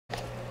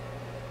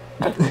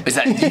Is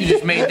that, you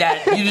just made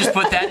that, you just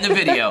put that in the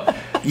video.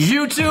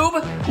 YouTube,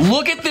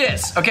 look at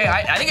this. Okay,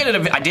 I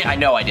think I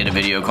know I did a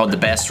video called the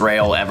best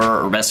rail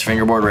ever, or best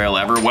fingerboard rail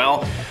ever.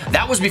 Well,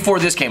 that was before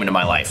this came into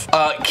my life.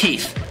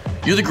 Keith,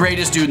 you're the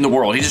greatest dude in the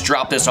world. He just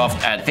dropped this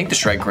off at, I think, the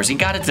shred course. He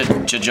got it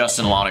to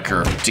Justin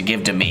Loneker to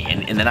give to me,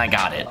 and then I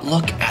got it.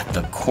 Look at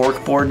the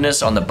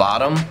corkboardness on the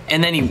bottom.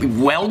 And then he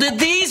welded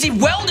these? He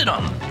welded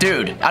them!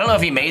 Dude, I don't know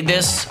if he made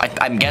this.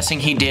 I'm guessing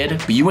he did,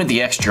 but you went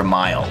the extra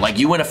mile. Like,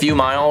 you went a few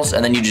miles,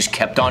 and then you just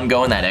kept on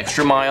going that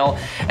extra mile,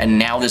 and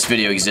now this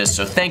video exists,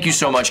 so thank you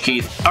so much,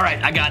 Keith. All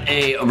right, I got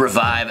a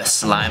Revive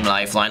Slime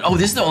Lifeline. Oh,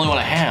 this is the only one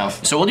I have.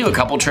 So we'll do a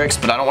couple tricks,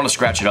 but I don't want to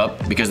scratch it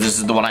up, because this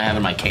is the one I have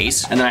in my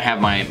case, and then I have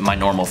my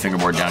normal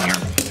fingerboard down here.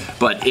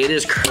 But it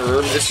is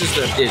curved.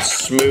 It's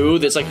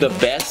smooth. It's like the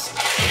best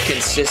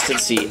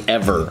consistency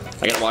ever.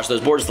 I gotta watch those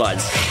board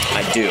slides.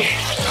 I do.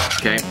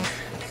 Okay.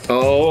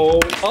 Oh,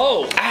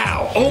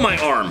 ow. Oh, my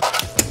arm.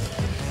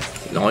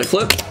 Nollie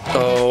flip.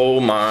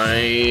 Oh, my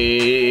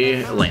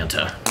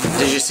Lanta.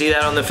 Did you see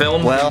that on the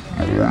film? Well,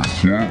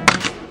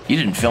 you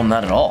didn't film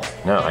that at all.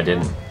 No, I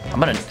didn't.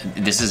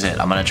 This is it.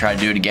 I'm gonna try to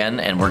do it again,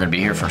 and we're gonna be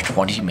here for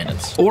 20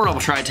 minutes. Or I'll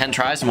try 10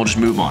 tries, and we'll just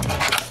move on.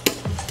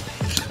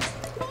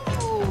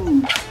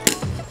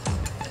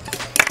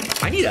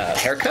 I need a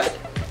haircut.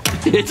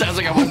 It sounds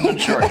like I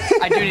wasn't sure.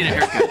 I do need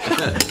a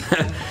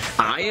haircut.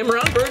 I am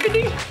Ron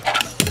Burgundy.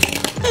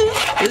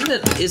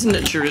 Isn't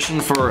it tradition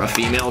for a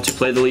female to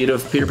play the lead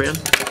of Peter Pan?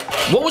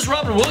 What was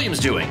Robin Williams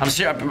doing? I'm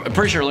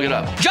pretty sure. Look it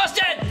up.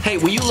 Justin! Hey,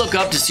 will you look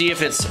up to see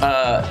if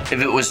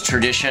it was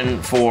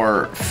tradition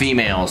for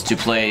females to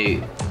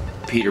play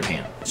Peter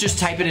Pan? Just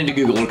type it into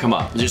Google. It'll come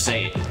up. Just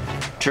say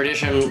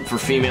tradition for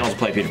females to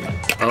play Peter Pan.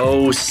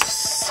 Oh,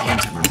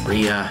 Santa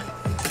Maria.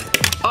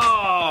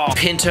 Oh,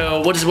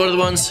 Pinto. What are the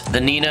ones?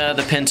 The Nina,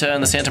 the Pinta,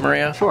 and the Santa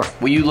Maria? Sure.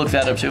 Will you look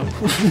that up too?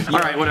 All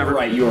right,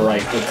 whatever. You were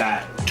right with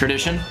that.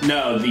 Tradition?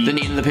 No, the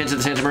Nina, the Pinta,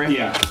 the Santa Maria?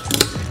 Yeah.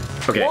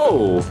 Okay.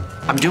 Whoa.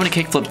 I'm doing a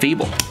kickflip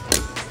feeble.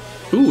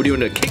 Ooh,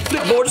 doing a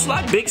kickflip board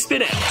slide, big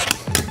spin out.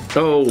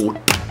 Oh.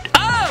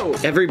 Oh!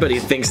 Everybody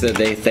thinks that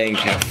they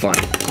have fun.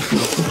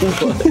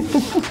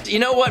 You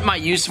know what my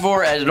use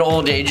for at an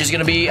old age is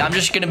gonna be? I'm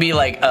just gonna be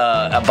like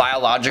a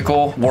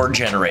biological word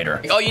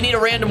generator. Oh, you need a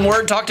random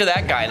word? Talk to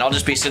that guy, and I'll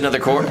just be sitting in the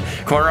corner.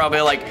 I'll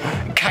be like,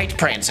 kite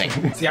prancing.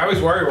 See, I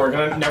was worried we're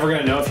never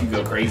gonna know if you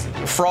go crazy.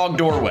 Frog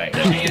doorway.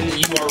 And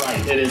you are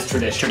right, it is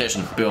tradition.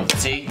 Tradition, boom.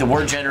 See, the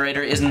word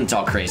generator isn't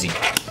all crazy.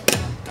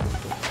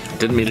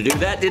 Didn't mean to do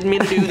that, didn't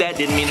mean to do that,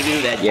 didn't mean to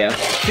do that, yeah.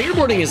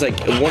 Fingerboarding is like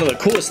one of the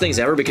coolest things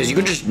ever because you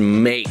can just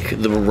make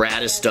the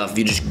raddest stuff.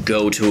 You just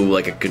go to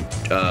like a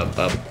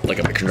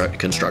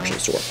construction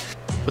store.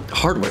 But the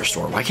hardware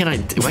store, why can't I,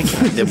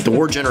 the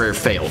word generator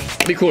failed.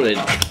 It'd be cool to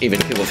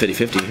even kill a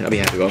 50-50, I'd be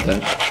happy about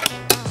that.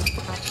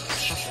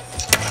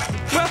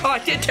 Well, I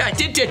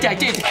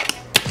did.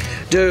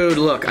 Dude,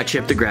 look, I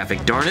chipped the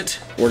graphic, darn it.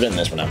 We're doing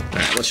this one now. All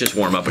right, let's just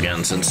warm up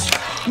again since.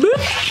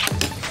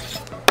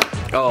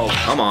 Oh,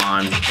 come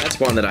on. That's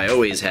one that I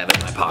always have in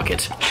my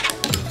pocket.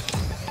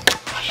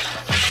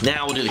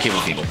 Now we'll do the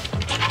cable feeble.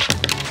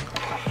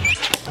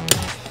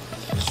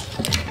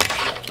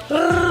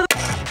 Well,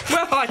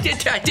 I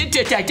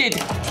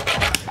did.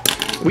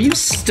 Will you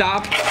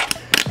stop?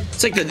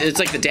 It's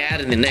like the dad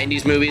in the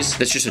 90s movies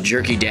that's just a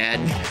jerky dad.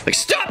 Like,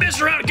 stop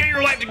messing around and get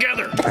your life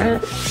together.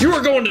 You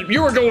are going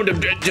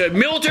to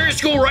military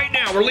school right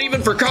now. We're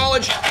leaving for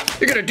college.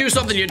 You're gonna do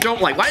something you don't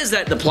like. Why is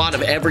that the plot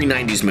of every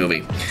 90s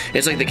movie?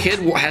 It's like the kid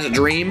has a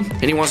dream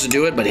and he wants to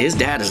do it, but his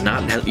dad is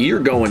not. You're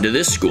going to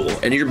this school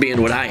and you're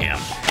being what I am.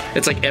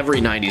 It's like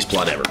every 90s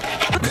plot ever.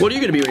 What are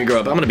you gonna be when you grow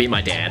up? I'm gonna be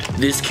my dad.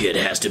 This kid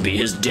has to be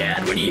his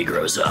dad when he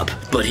grows up,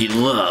 but he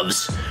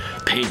loves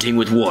painting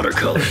with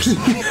watercolors.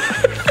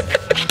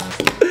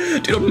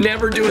 Dude, I'm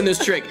never doing this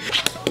trick.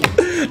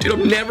 Dude,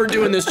 I'm never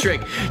doing this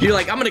trick. You're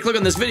like, I'm gonna click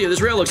on this video.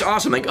 This rail looks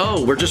awesome. Like,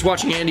 oh, we're just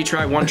watching Andy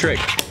try one trick.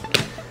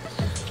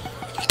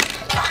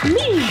 Dude,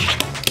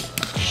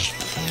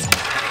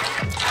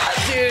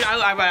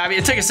 I mean,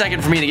 it took a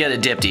second for me to get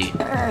it dippy.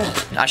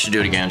 I should do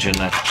it again,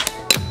 shouldn't I?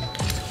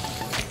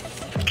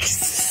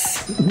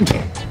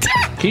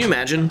 Can you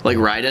imagine, like,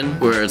 Raiden,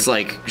 where it's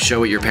like, show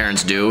what your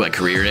parents do at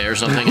career day or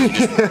something, and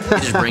he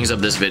just brings up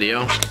this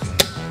video?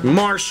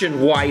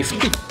 Martian wife.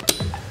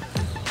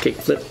 Kick,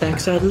 flip,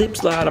 backside, lip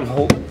slide, I'm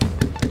holding.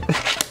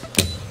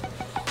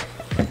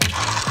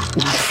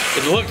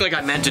 It looked like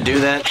I meant to do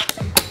that.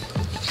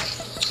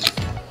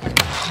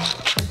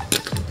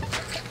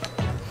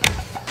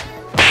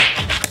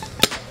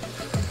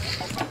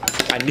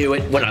 I knew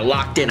it. When I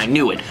locked in, I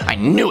knew it. I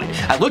knew it.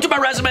 I looked at my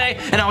resume,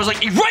 and I was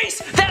like,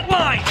 erase that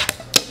line!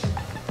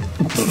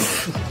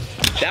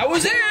 That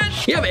was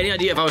it! You have any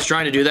idea if I was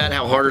trying to do that,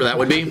 how harder that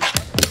would be?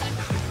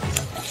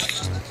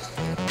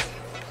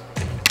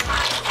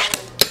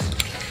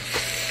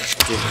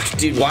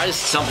 Dude, why does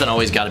something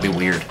always gotta be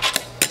weird?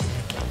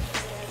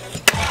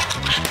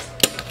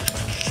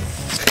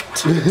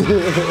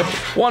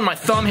 One, my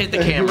thumb hit the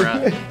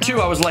camera. Two,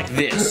 I was like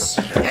this.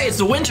 Hey, it's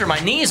the winter, my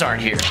knees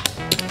aren't here.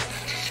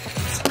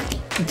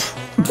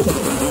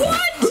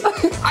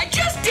 What? I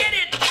just did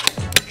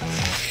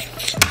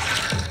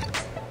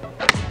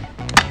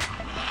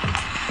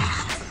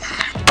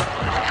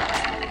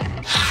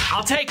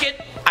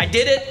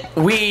did it.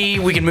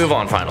 We can move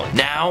on finally.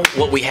 Now,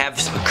 what we have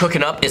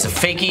cooking up is a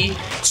fakie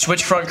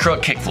switch front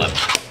crook kickflip.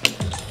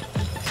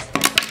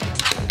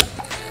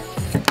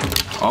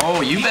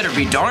 Oh, you better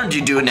be darned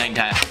you do it 9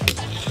 times.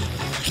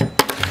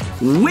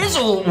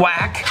 Whizzle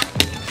whack.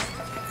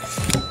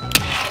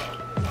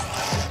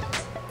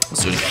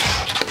 Let's do it again.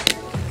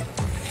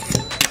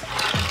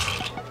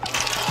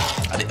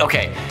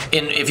 Okay,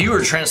 if you were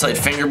to translate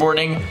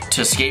fingerboarding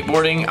to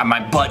skateboarding, my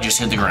butt just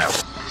hit the ground.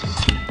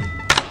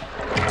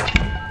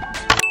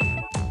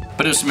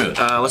 But it was smooth.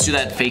 Let's do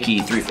that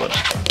fakie 3 flip.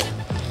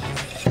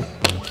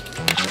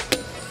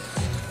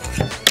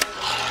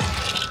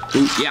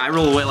 Ooh, yeah, I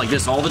roll away like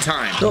this all the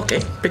time.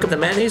 Okay, pick up the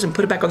mayonnaise and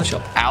put it back on the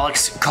shelf.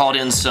 Alex called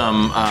in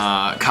some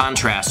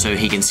contrast so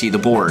he can see the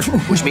board,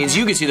 which means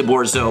you can see the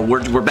board, so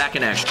we're back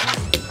in action.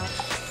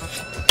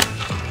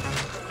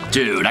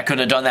 Dude, I couldn't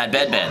have done that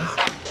bed bend.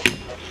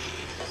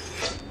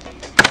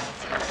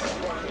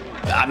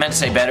 I meant to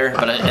say better,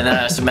 and then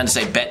I meant to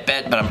say bet,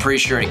 but I'm pretty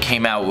sure it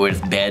came out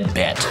with bed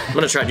bet. I'm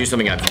gonna try to do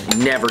something I've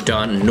never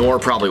done, nor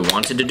probably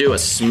wanted to do, a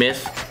switch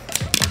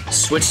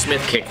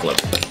Smith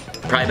kickflip.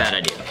 Probably a bad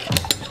idea.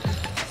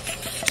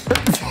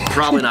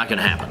 Probably not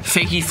gonna happen.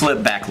 Fakie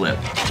flip back lip.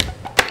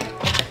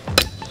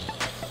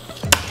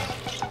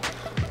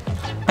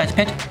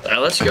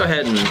 Let's go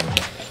ahead and...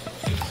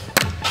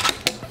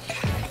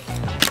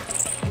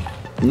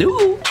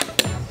 No!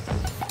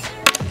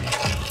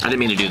 I didn't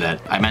mean to do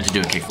that. I meant to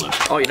do a kickflip.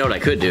 Oh, you know what I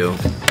could do?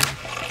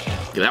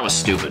 Yeah, that was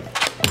stupid.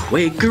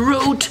 Quaker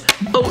oat,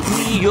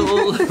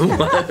 oatmeal.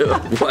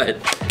 What?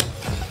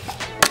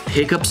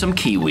 Pick up some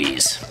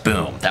kiwis.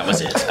 Boom, that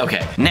was it.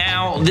 Okay,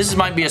 now this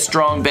might be a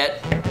strong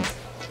bet.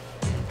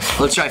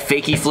 Let's try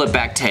fakie flip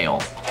back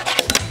tail.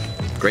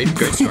 Great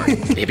start.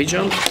 Hippie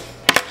jump.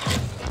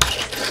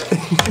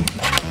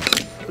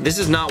 This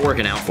is not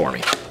working out for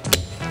me.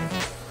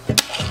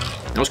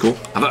 That was cool.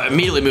 I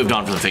immediately moved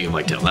on from the fakie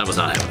flip tail. That was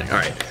not happening. All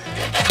right.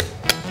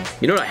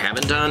 You know what I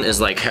haven't done is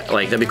like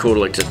that'd be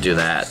cool to do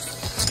that.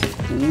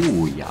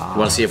 Ooh, yeah.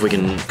 Want to see if we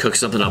can cook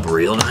something up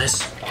real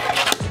nice?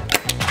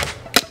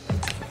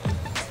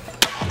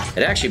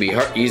 It'd actually be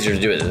easier to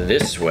do it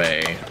this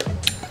way.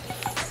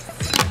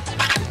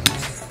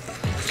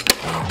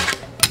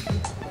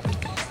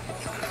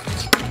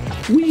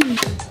 Whee!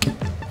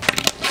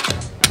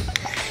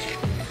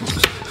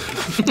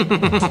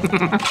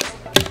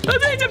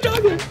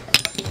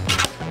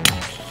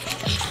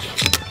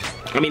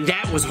 I mean,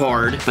 that was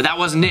hard, but that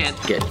wasn't it.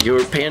 Get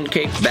your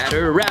pancake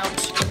batter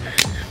out.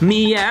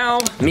 Meow,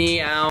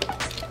 meow.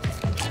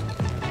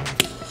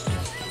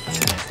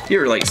 You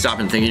ever like stop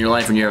and think in your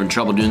life when you're having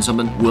trouble doing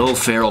something? Will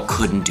Ferrell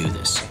couldn't do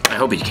this. I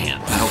hope he can.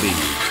 I hope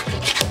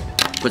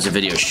he puts a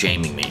video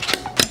shaming me.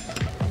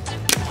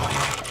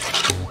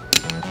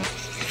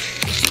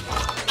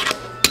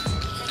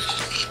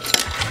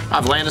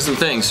 I've landed some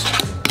things.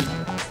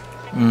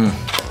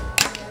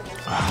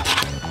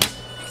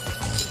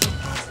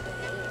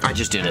 I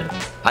just did it.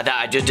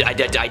 I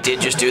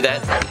did just do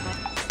that.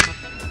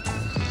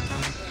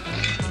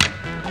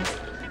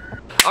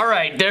 All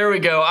right, there we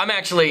go. I'm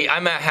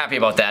happy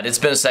about that. It's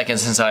been a second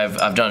since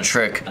I've done a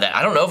trick that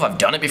I don't know if I've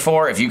done it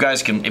before. If you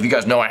guys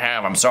know I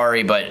have, I'm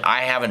sorry, but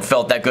I haven't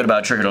felt that good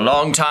about a trick in a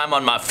long time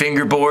on my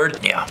fingerboard.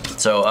 Yeah,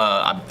 so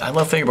I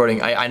love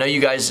fingerboarding. I know you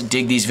guys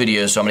dig these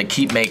videos, so I'm gonna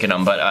keep making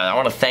them, but I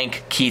wanna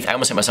thank Keith. I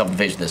almost hit myself in the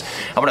face with this.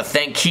 I wanna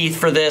thank Keith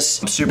for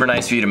this. Super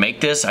nice of you to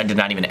make this. I did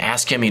not even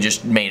ask him, he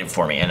just made it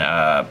for me, and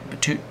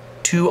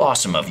too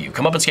awesome of you.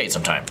 Come up and skate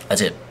sometime.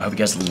 That's it. I hope you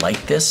guys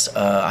like this.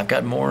 I've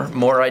got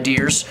more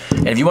ideas.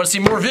 And if you want to see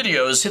more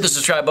videos, hit the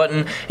subscribe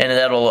button and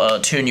that'll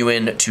tune you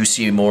in to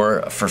see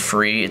more for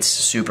free. It's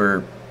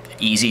super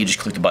easy. You just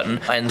click the button.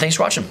 And thanks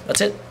for watching.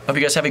 That's it. Hope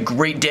you guys have a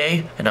great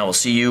day and I will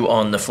see you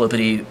on the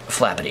flippity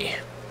flappity.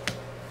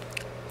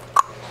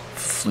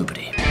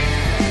 Floopity.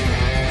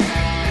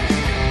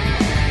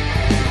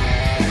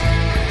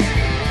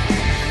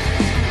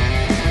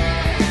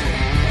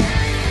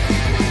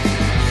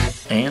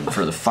 And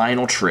for the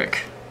final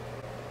trick.